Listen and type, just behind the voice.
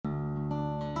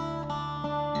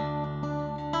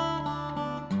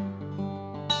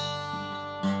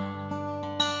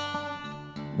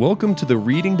Welcome to the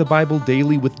Reading the Bible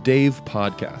Daily with Dave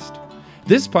podcast.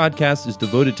 This podcast is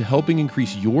devoted to helping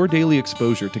increase your daily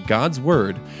exposure to God's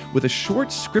Word with a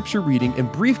short scripture reading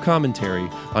and brief commentary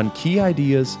on key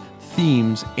ideas,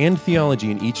 themes, and theology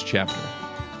in each chapter.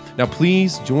 Now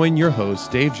please join your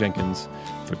host, Dave Jenkins,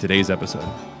 for today's episode.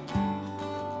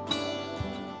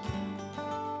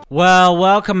 Well,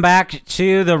 welcome back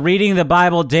to the Reading the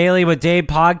Bible Daily with Dave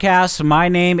podcast. My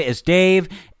name is Dave,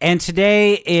 and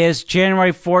today is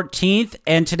January 14th,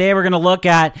 and today we're going to look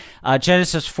at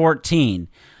Genesis 14.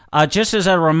 Just as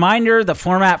a reminder, the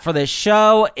format for this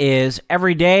show is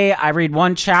every day I read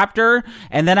one chapter,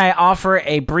 and then I offer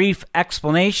a brief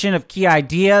explanation of key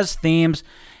ideas, themes,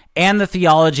 and the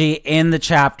theology in the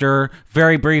chapter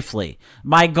very briefly.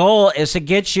 My goal is to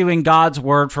get you in God's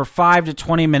Word for 5 to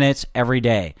 20 minutes every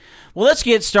day. Well, let's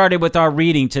get started with our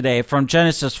reading today from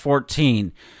Genesis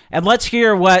 14. And let's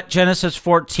hear what Genesis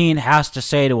 14 has to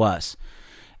say to us.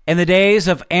 In the days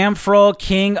of Amphrael,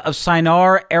 king of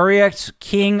Shinar, Arioch,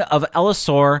 king of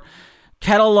Elasar,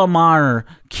 Chedorlaomer,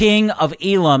 king of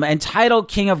Elam, and Tidal,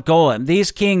 king of Goyim.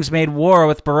 These kings made war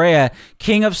with Beriah,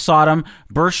 king of Sodom,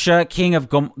 Birsha, king of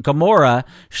Gomorrah,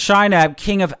 Shinab,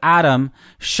 king of Adam,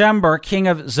 Shember, king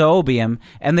of Zeboim,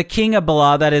 and the king of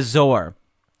Bela, that is Zoar.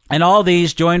 And all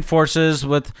these joined forces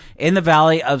in the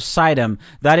valley of Siddim,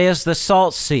 that is the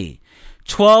Salt Sea.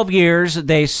 12 years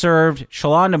they served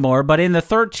Chedorlaomer, but in the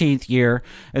 13th year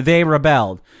they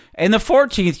rebelled. In the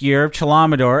 14th year of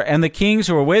Chedorlaomer, and the kings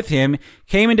who were with him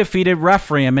came and defeated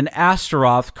Rephaim and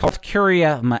Ashtaroth,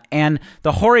 Kiriath, and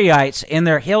the Horites in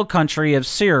their hill country of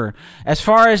Seir, as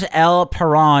far as El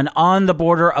Paran on the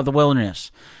border of the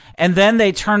wilderness. And then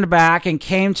they turned back and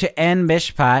came to En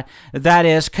Mishpat, that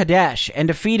is Kadesh, and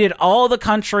defeated all the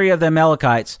country of the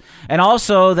Amalekites, and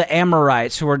also the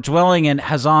Amorites who were dwelling in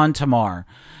Hazan Tamar.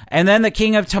 And then the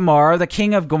king of Tamar, the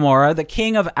king of Gomorrah, the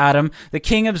king of Adam, the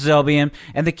king of Zeboim,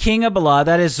 and the king of Bela,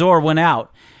 that is Zoar, went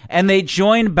out. And they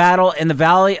joined battle in the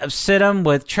valley of Siddim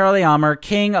with Chedorlaomer,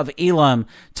 king of Elam,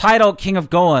 Tidal, king of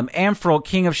Goyim, Amphrael,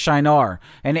 king of Shinar,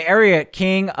 and Arioch,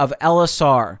 king of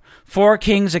Elasar. 4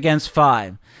 kings against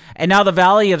 5. And now the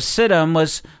valley of Siddim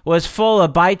was full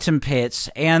of bitum pits,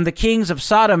 and the kings of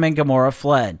Sodom and Gomorrah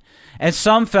fled. And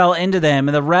some fell into them,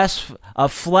 and the rest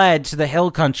fled to the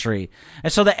hill country.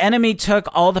 And so the enemy took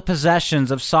all the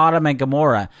possessions of Sodom and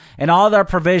Gomorrah, and all their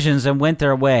provisions, and went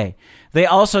their way. They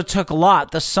also took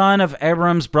Lot, the son of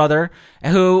Abram's brother,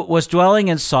 who was dwelling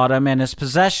in Sodom, and his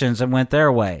possessions, and went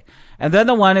their way. And then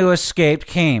the one who escaped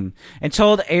came and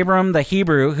told Abram the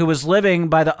Hebrew, who was living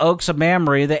by the oaks of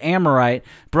Mamre, the Amorite,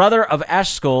 brother of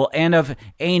Eshcol and of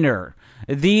Aner.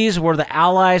 These were the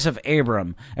allies of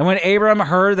Abram. And when Abram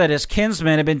heard that his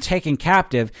kinsmen had been taken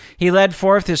captive, he led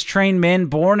forth his trained men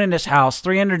born in his house,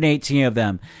 318 of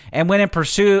them, and went in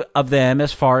pursuit of them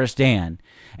as far as Dan.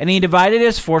 And he divided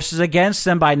his forces against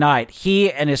them by night,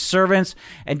 he and his servants,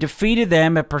 and defeated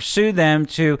them and pursued them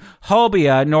to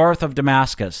Hobah north of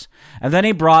Damascus. And then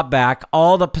he brought back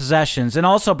all the possessions, and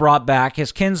also brought back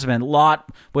his kinsman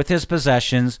Lot with his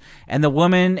possessions, and the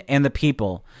woman and the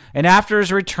people. And after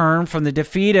his return from the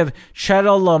defeat of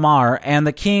Chedorlaomer and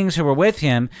the kings who were with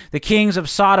him, the kings of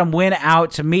Sodom went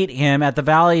out to meet him at the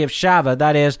valley of Shaveh,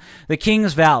 that is, the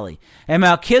king's valley. And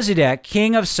Melchizedek,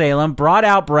 king of Salem, brought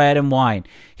out bread and wine.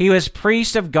 He was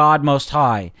priest of God Most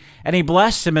High. And he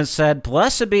blessed him and said,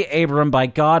 Blessed be Abram by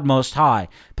God Most High,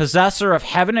 possessor of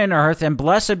heaven and earth, and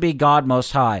blessed be God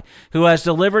Most High, who has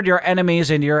delivered your enemies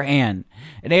into your hand.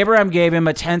 And Abraham gave him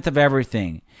 1/10 of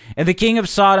everything. And the king of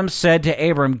Sodom said to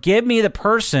Abram, Give me the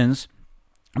persons,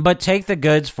 but take the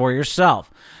goods for yourself.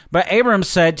 But Abram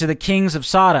said to the kings of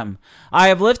Sodom, I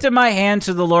have lifted my hand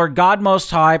to the Lord God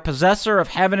Most High, possessor of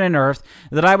heaven and earth,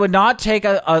 that I would not take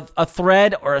a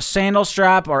thread or a sandal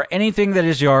strap or anything that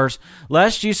is yours,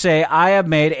 lest you say, I have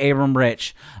made Abram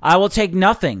rich. I will take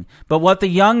nothing but what the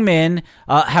young men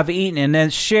have eaten, and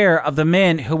a share of the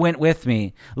men who went with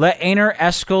me. Let Aner,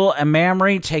 Eshcol, and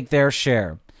Mamre take their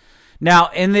share. Now,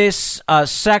 in this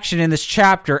section, in this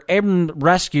chapter, Abram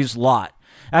rescues Lot.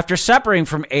 After separating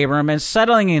from Abram and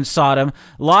settling in Sodom,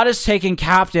 Lot is taken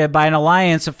captive by an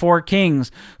alliance of 4 kings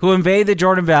who invade the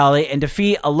Jordan Valley and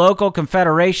defeat a local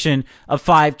confederation of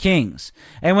 5 kings.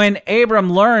 And when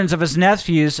Abram learns of his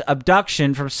nephew's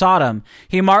abduction from Sodom,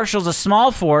 he marshals a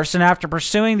small force, and after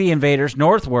pursuing the invaders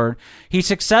northward, he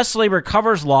successfully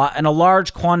recovers Lot and a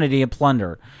large quantity of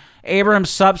plunder. Abram's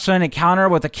subsequent encounter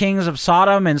with the kings of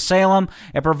Sodom and Salem,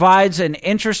 it provides an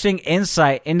interesting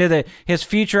insight into his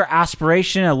future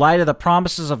aspiration in light of the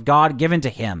promises of God given to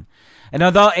him. And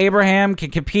although Abraham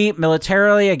can compete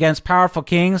militarily against powerful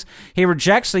kings, he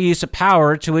rejects the use of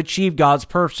power to achieve God's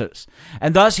purposes,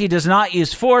 and thus he does not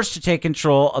use force to take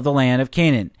control of the land of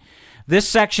Canaan. This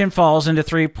section falls into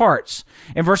three parts.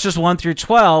 In verses 1 through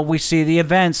 12, we see the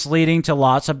events leading to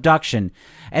Lot's abduction.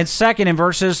 And second, in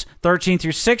verses 13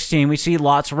 through 16, we see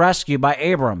Lot's rescue by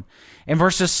Abram. In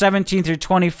verses 17 through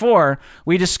 24,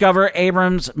 we discover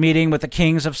Abram's meeting with the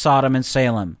kings of Sodom and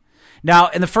Salem. Now,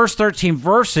 in the first 13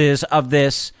 verses of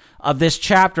this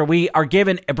chapter, we are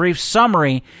given a brief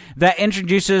summary that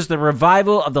introduces the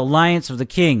revival of the Alliance of the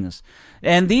Kings.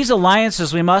 And these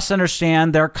alliances, we must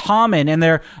understand, they're common and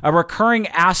they're a recurring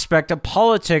aspect of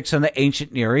politics in the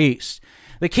ancient Near East.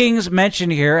 The kings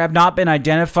mentioned here have not been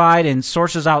identified in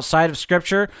sources outside of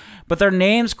Scripture, but their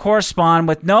names correspond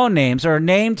with known names or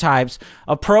name types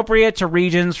appropriate to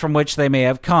regions from which they may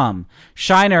have come.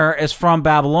 Shinar is from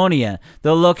Babylonia.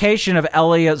 The location of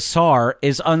Eleazar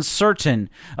is uncertain,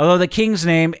 although the king's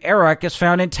name, Erech, is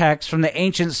found in texts from the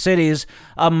ancient cities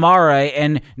of Mare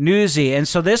and Nuzi, and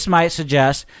so this might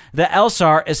suggest that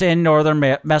Elsar is in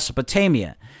northern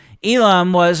Mesopotamia.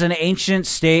 Elam was an ancient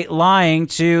state lying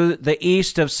to the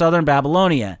east of southern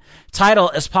Babylonia.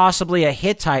 Tidal is possibly a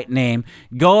Hittite name.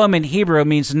 Goam in Hebrew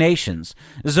means nations.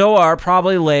 Zoar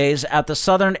probably lays at the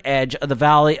southern edge of the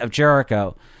valley of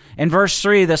Jericho. In verse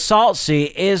 3, the Salt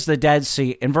Sea is the Dead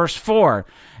Sea. In verse 4,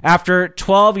 after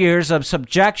 12 years of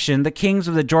subjection, the kings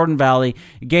of the Jordan Valley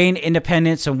gained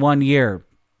independence in 1 year.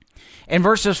 In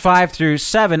verses 5 through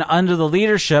 7, under the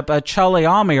leadership of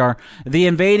Chedorlaomer, the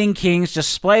invading kings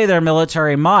display their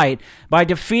military might by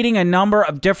defeating a number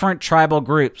of different tribal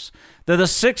groups. The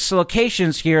 6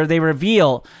 locations here, they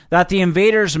reveal that the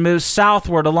invaders moved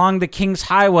southward along the King's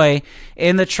Highway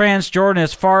in the Transjordan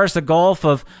as far as the Gulf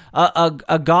of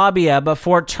Agabia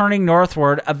before turning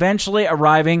northward, eventually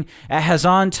arriving at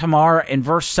Hazan Tamar in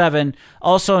verse 7,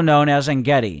 also known as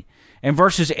En-Gedi. In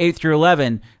verses 8 through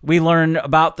 11, we learn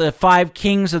about the 5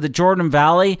 kings of the Jordan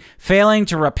Valley failing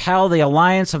to repel the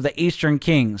alliance of the eastern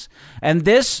kings. And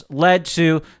this led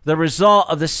to the result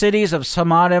of the cities of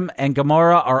Sodom and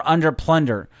Gomorrah are under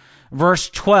plunder. Verse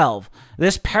 12.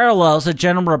 This parallels a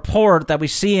general report that we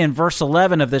see in verse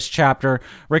 11 of this chapter,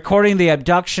 recording the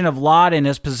abduction of Lot and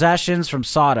his possessions from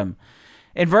Sodom.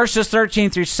 In verses 13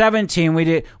 through 17,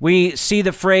 we see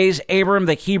the phrase Abram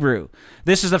the Hebrew.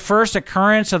 This is the first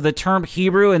occurrence of the term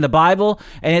Hebrew in the Bible,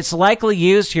 and it's likely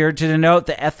used here to denote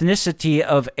the ethnicity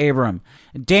of Abram.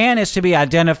 Dan is to be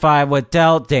identified with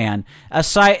Del Dan, a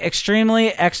site extremely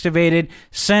excavated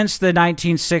since the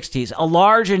 1960s. A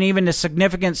large and even a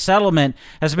significant settlement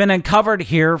has been uncovered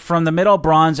here from the Middle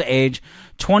Bronze Age,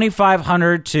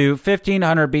 2500 to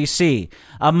 1500 BC.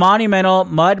 A monumental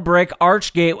mud brick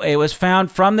arch gateway was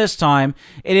found from this time.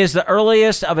 It is the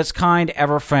earliest of its kind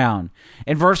ever found.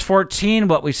 In verse 14,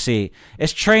 what we see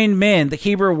is trained men. The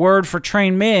Hebrew word for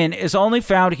trained men is only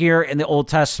found here in the Old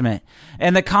Testament,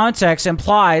 and the context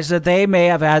implies that they may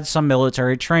have had some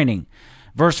military training.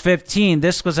 Verse 15,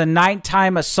 this was a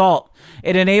nighttime assault.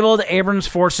 It enabled Abram's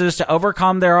forces to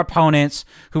overcome their opponents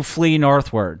who flee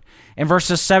northward. In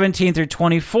verses 17 through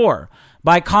 24,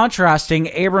 by contrasting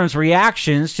Abram's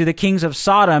reactions to the kings of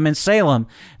Sodom and Salem,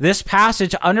 this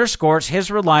passage underscores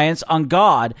his reliance on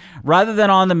God rather than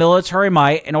on the military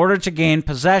might in order to gain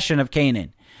possession of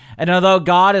Canaan. And although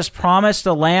God has promised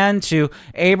the land to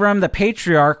Abram, the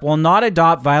patriarch will not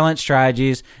adopt violent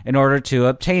strategies in order to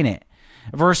obtain it.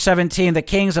 Verse 17, the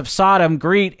kings of Sodom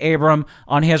greet Abram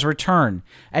on his return.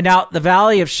 And now the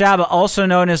valley of Shaveh, also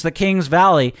known as the King's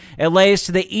Valley, it lays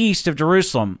to the east of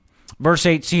Jerusalem. Verse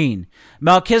 18,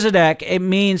 Melchizedek, it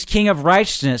means king of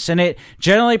righteousness, and it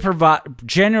generally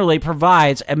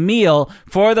provides a meal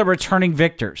for the returning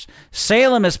victors.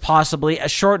 Salem is possibly a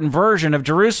shortened version of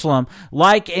Jerusalem,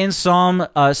 like in Psalm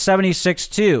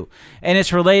 76:2, and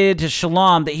it's related to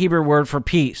shalom, the Hebrew word for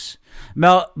peace.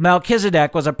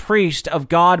 Melchizedek was a priest of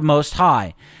God Most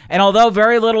High. And although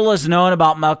very little is known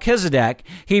about Melchizedek,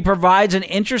 he provides an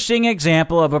interesting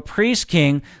example of a priest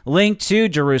king linked to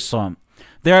Jerusalem.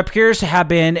 There appears to have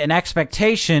been an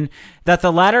expectation that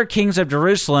the latter kings of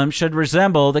Jerusalem should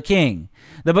resemble the king.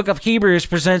 The book of Hebrews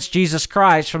presents Jesus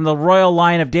Christ from the royal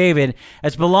line of David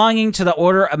as belonging to the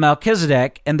order of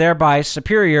Melchizedek and thereby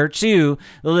superior to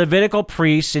the Levitical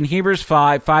priests in Hebrews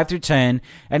 5:5-10,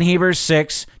 and Hebrews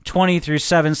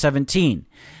 6:20-7:17.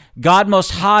 God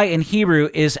Most High in Hebrew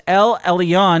is El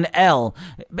Elyon El,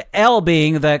 El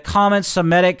being the common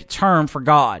Semitic term for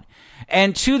God.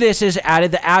 And to this is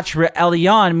added the attribute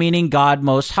Elyon, meaning God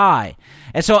Most High.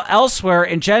 And so elsewhere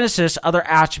in Genesis, other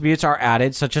attributes are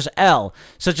added, such as El,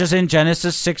 such as in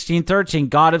Genesis 16:13,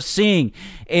 God of seeing.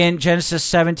 In Genesis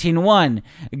 17:1,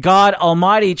 God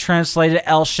Almighty, translated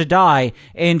El Shaddai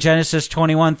in Genesis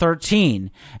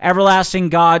 21:13. Everlasting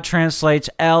God translates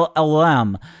El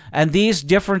Elam. And these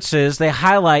differences, they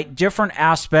highlight different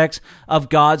aspects of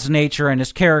God's nature and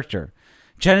his character.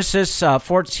 Genesis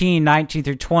 14:19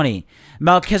 through 20.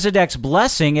 Melchizedek's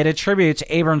blessing, it attributes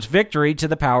Abram's victory to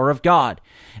the power of God.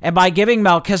 And by giving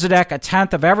Melchizedek a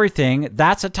tenth of everything,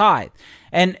 that's a tithe.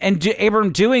 And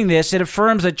Abram doing this, it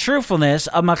affirms the truthfulness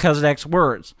of Melchizedek's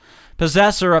words,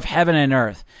 possessor of heaven and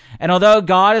earth. And although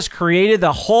God has created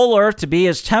the whole earth to be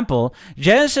his temple,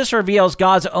 Genesis reveals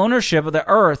God's ownership of the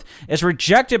earth is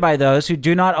rejected by those who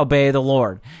do not obey the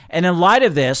Lord. And in light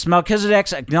of this,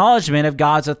 Melchizedek's acknowledgement of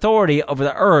God's authority over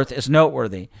the earth is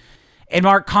noteworthy. In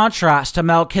marked contrast to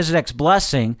Melchizedek's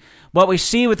blessing, what we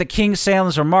see with the King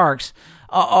Salem's remarks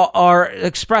are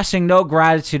expressing no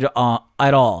gratitude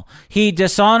at all. He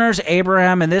dishonors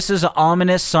Abraham, and this is an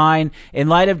ominous sign in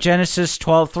light of Genesis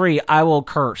 12:3, I will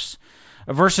curse.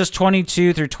 Verses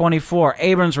 22 through 24,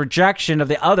 Abram's rejection of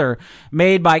the other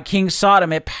made by King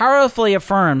Sodom, it powerfully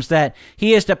affirms that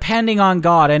he is depending on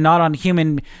God and not on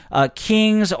human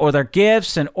kings or their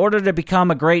gifts in order to become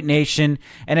a great nation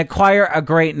and acquire a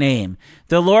great name.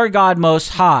 The Lord God Most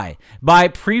High, by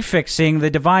prefixing the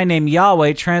divine name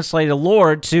Yahweh, translated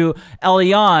Lord, to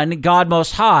Elyon, God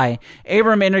Most High,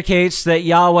 Abram indicates that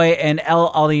Yahweh and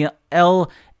El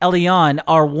Elyon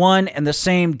are one and the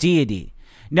same deity.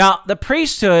 Now, the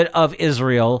priesthood of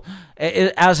Israel,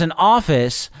 as an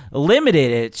office,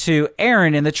 limited it to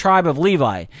Aaron in the tribe of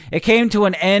Levi. It came to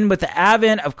an end with the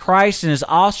advent of Christ and his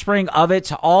offspring of it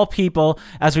to all people,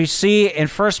 as we see in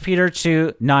 1 Peter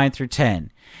 2, 9 through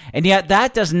 10. And yet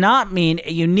that does not mean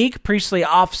a unique priestly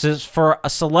offices for a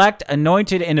select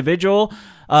anointed individual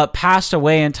passed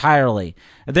away entirely.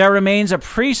 There remains a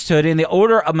priesthood in the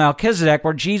order of Melchizedek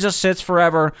where Jesus sits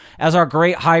forever as our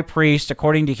great high priest,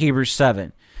 according to Hebrews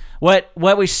 7. What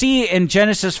we see in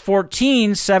Genesis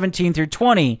 14, 17 through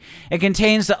 20, it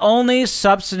contains the only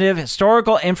substantive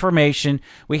historical information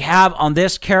we have on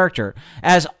this character,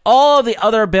 as all of the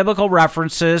other biblical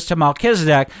references to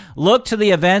Melchizedek look to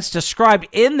the events described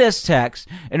in this text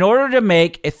in order to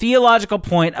make a theological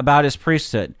point about his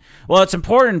priesthood. Well, it's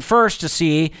important first to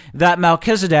see that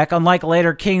Melchizedek, unlike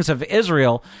later kings of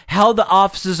Israel, held the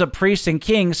offices of priest and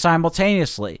king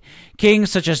simultaneously.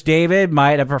 Kings such as David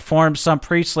might have performed some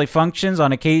priestly functions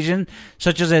on occasion,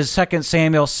 such as in 2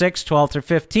 Samuel 6, 12 through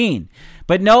 15.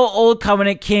 But no Old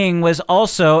Covenant king was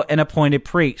also an appointed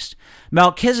priest.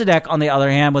 Melchizedek, on the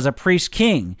other hand, was a priest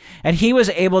king, and he was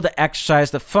able to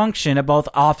exercise the function of both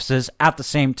offices at the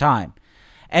same time.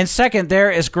 And second,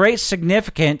 there is great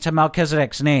significance to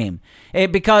Melchizedek's name,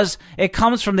 because it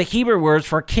comes from the Hebrew words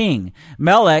for king,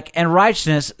 Melech, and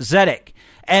righteousness, Zedek.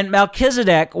 And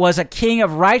Melchizedek was a king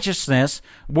of righteousness,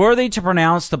 worthy to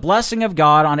pronounce the blessing of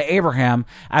God on Abraham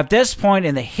at this point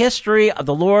in the history of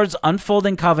the Lord's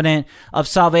unfolding covenant of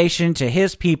salvation to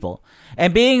his people.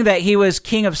 And being that he was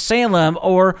king of Salem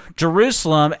or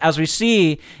Jerusalem, as we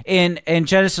see in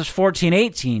Genesis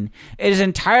 14:18, it is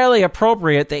entirely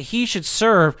appropriate that he should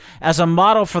serve as a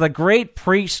model for the great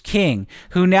priest king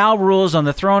who now rules on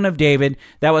the throne of David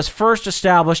that was first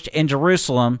established in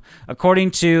Jerusalem,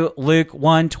 according to Luke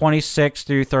 1:26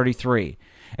 through 33.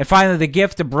 And finally, the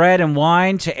gift of bread and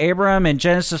wine to Abram in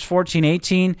Genesis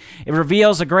 14:18, it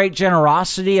reveals the great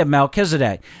generosity of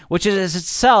Melchizedek, which is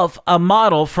itself a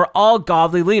model for all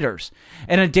godly leaders.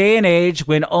 In a day and age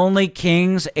when only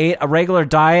kings ate a regular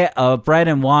diet of bread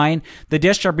and wine, the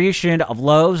distribution of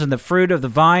loaves and the fruit of the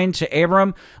vine to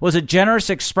Abram was a generous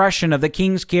expression of the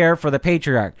king's care for the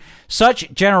patriarch.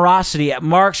 Such generosity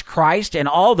marks Christ and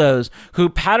all those who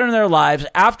pattern their lives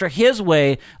after his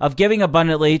way of giving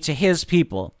abundantly to his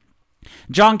people.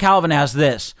 John Calvin has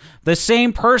this: the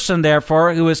same person,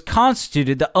 therefore, who is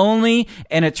constituted the only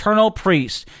and eternal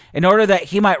priest, in order that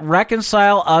he might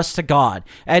reconcile us to God,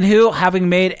 and who, having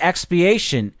made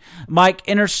expiation, might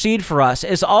intercede for us,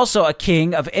 is also a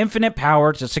king of infinite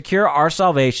power to secure our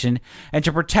salvation and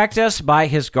to protect us by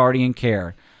his guardian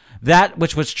care. That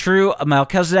which was true of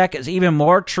Melchizedek is even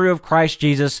more true of Christ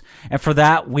Jesus, and for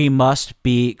that we must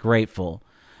be grateful.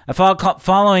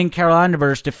 Following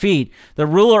King defeat, the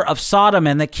ruler of Sodom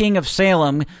and the king of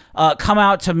Salem come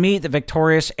out to meet the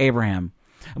victorious Abraham.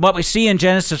 And what we see in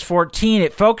Genesis 14,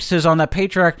 it focuses on the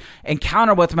patriarch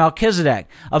encounter with Melchizedek,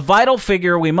 a vital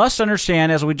figure we must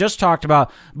understand, as we just talked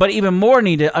about, but even more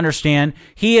need to understand.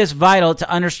 He is vital to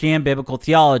understand biblical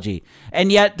theology.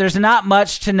 And yet there's not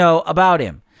much to know about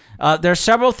him. There are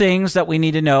several things that we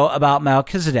need to know about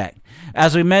Melchizedek.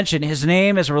 As we mentioned, his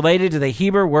name is related to the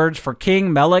Hebrew words for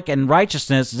king, Melech, and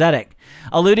righteousness, Zedek,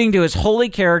 alluding to his holy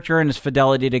character and his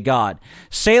fidelity to God.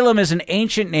 Salem is an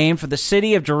ancient name for the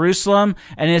city of Jerusalem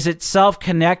and is itself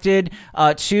connected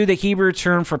to the Hebrew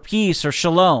term for peace or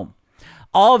shalom.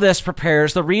 All of this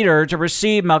prepares the reader to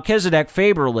receive Melchizedek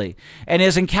favorably, and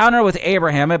his encounter with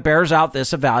Abraham, it bears out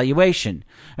this evaluation.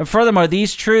 And furthermore,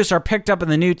 these truths are picked up in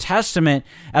the New Testament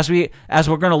as we're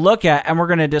going to look at and we're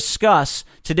going to discuss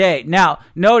today. Now,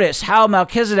 notice how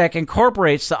Melchizedek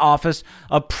incorporates the office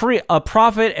of a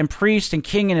prophet and priest and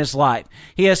king in his life.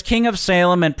 He is king of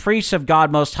Salem and priest of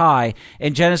God Most High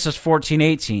in Genesis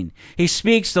 14:18. He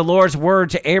speaks the Lord's word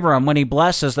to Abram when he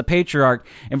blesses the patriarch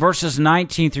in verses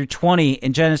 19 through 20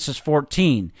 in Genesis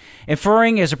 14,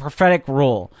 inferring is a prophetic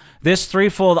role. This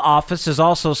threefold office is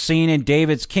also seen in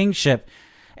David's kingship,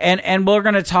 and we're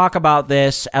going to talk about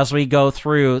this as we go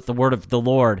through the word of the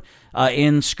Lord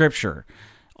in Scripture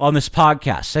on this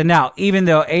podcast. And now, even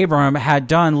though Abram had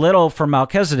done little for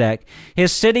Melchizedek,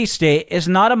 his city-state is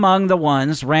not among the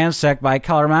ones ransacked by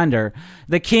Calamander.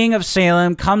 The king of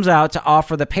Salem comes out to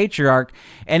offer the patriarch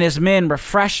and his men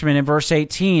refreshment in verse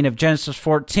 18 of Genesis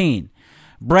 14.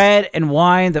 Bread and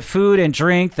wine, the food and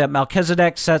drink that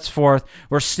Melchizedek sets forth,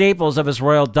 were staples of his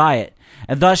royal diet,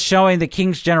 and thus showing the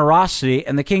king's generosity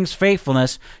and the king's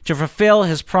faithfulness to fulfill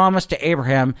his promise to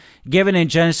Abraham given in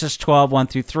Genesis 12:1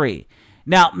 through 3.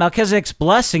 Now, Melchizedek's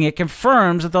blessing, it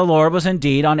confirms that the Lord was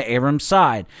indeed on Abram's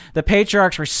side. The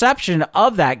patriarch's reception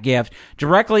of that gift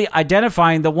directly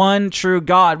identifying the one true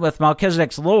God with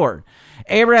Melchizedek's Lord.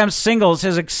 Abraham singles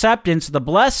his acceptance of the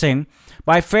blessing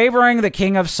by favoring the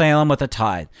king of Salem with a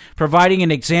tithe, providing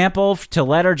an example to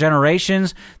later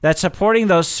generations that supporting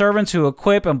those servants who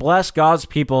equip and bless God's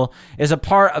people is a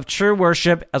part of true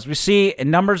worship, as we see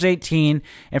in Numbers 18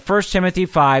 and 1 Timothy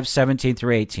 5:17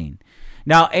 through 18.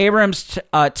 Now, Abram's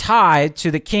tithe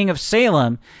to the king of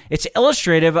Salem, it's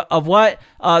illustrative of what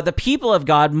the people of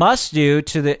God must do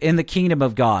in the kingdom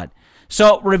of God.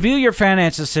 So review your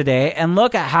finances today and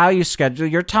look at how you schedule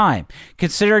your time.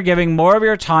 Consider giving more of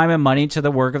your time and money to the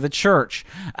work of the church,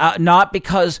 not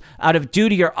because out of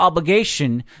duty or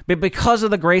obligation, but because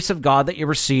of the grace of God that you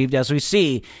received, as we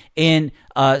see in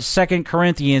 2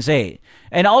 Corinthians 8.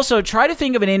 And also try to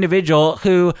think of an individual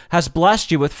who has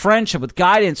blessed you with friendship, with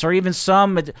guidance, or even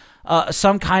some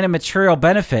kind of material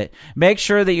benefit. Make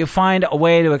sure that you find a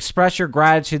way to express your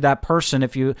gratitude to that person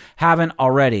if you haven't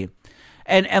already.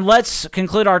 And let's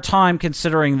conclude our time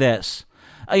considering this.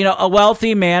 A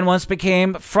wealthy man once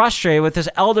became frustrated with his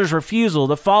elders' refusal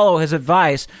to follow his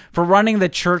advice for running the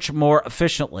church more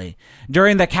efficiently.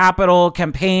 During the capital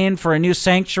campaign for a new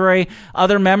sanctuary,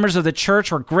 other members of the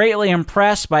church were greatly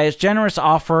impressed by his generous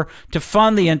offer to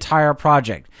fund the entire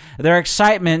project. Their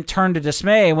excitement turned to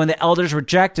dismay when the elders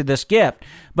rejected this gift,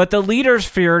 but the leaders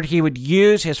feared he would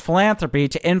use his philanthropy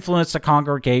to influence the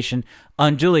congregation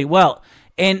unduly. Well,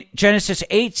 in Genesis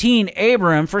 18,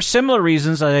 Abram, for similar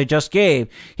reasons that I just gave,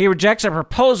 he rejects a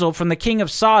proposal from the king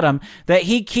of Sodom that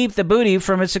he keep the booty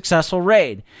from a successful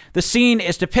raid. The scene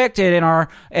is depicted in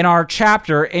our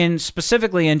chapter,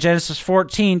 specifically in Genesis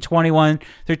 14:21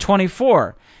 through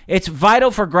 24. It's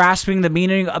vital for grasping the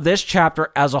meaning of this chapter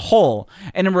as a whole,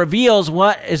 and it reveals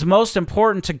what is most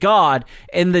important to God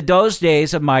in those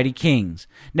days of mighty kings.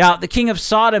 Now, the king of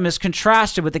Sodom is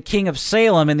contrasted with the king of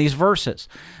Salem in these verses,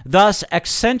 thus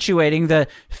accentuating the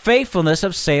faithfulness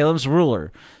of Salem's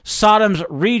ruler. Sodom's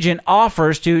regent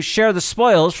offers to share the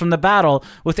spoils from the battle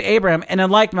with Abraham, and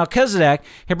unlike Melchizedek,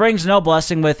 he brings no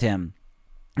blessing with him.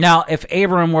 Now, if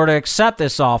Abram were to accept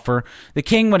this offer, the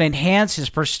king would enhance his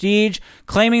prestige,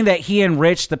 claiming that he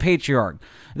enriched the patriarch.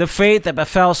 The fate that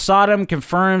befell Sodom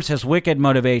confirms his wicked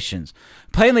motivations.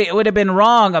 Plainly, it would have been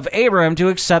wrong of Abram to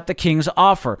accept the king's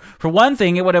offer. For one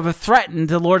thing, it would have threatened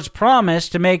the Lord's promise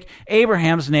to make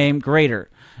Abraham's name greater.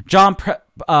 John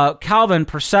Calvin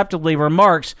perceptibly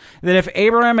remarks that if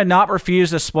Abraham had not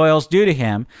refused the spoils due to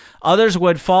him, others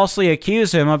would falsely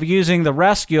accuse him of using the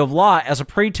rescue of Lot as a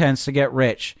pretense to get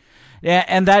rich.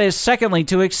 And that is, secondly,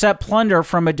 to accept plunder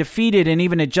from a defeated and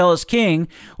even a jealous king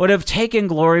would have taken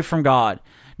glory from God.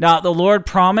 Now, the Lord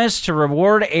promised to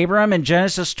reward Abram in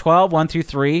Genesis 12, 1 through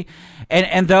 3,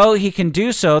 and though he can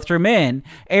do so through men,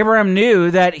 Abram knew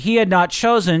that he had not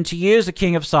chosen to use the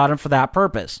king of Sodom for that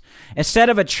purpose. Instead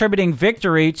of attributing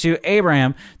victory to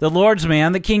Abraham, the Lord's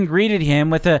man, the king greeted him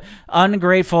with an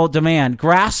ungrateful demand,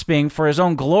 grasping for his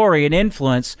own glory and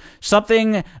influence,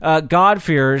 something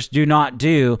God-fearers do not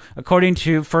do, according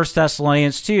to 1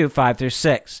 Thessalonians 2, 5 through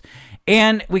 6.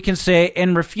 And we can say,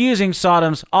 in refusing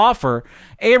Sodom's offer,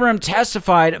 Abram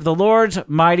testified of the Lord's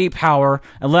mighty power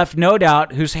and left no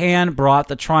doubt whose hand brought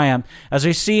the triumph, as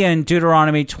we see in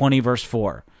Deuteronomy 20, verse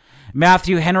 4.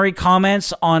 Matthew Henry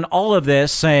comments on all of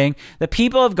this, saying, the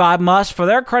people of God must, for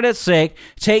their credit's sake,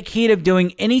 take heed of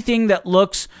doing anything that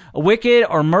looks wicked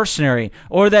or mercenary,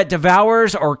 or that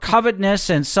devours or covetousness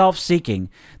and self-seeking.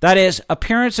 That is,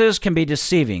 appearances can be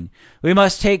deceiving. We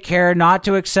must take care not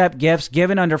to accept gifts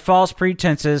given under false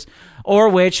pretenses, or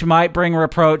which might bring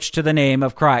reproach to the name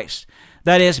of Christ.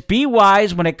 That is, be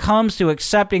wise when it comes to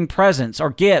accepting presents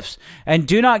or gifts, and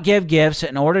do not give gifts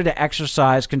in order to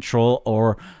exercise control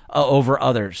over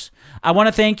others. I want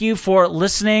to thank you for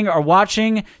listening or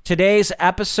watching today's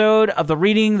episode of the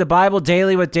Reading the Bible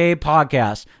Daily with Dave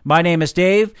podcast. My name is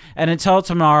Dave, and until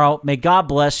tomorrow, may God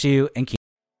bless you and keep.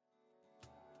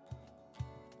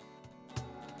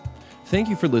 Thank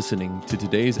you for listening to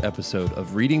today's episode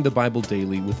of Reading the Bible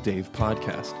Daily with Dave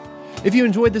podcast. If you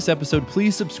enjoyed this episode,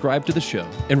 please subscribe to the show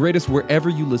and rate us wherever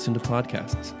you listen to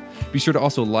podcasts. Be sure to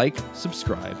also like,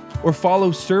 subscribe, or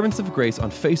follow Servants of Grace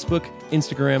on Facebook,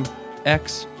 Instagram,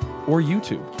 X, or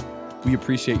YouTube. We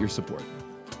appreciate your support.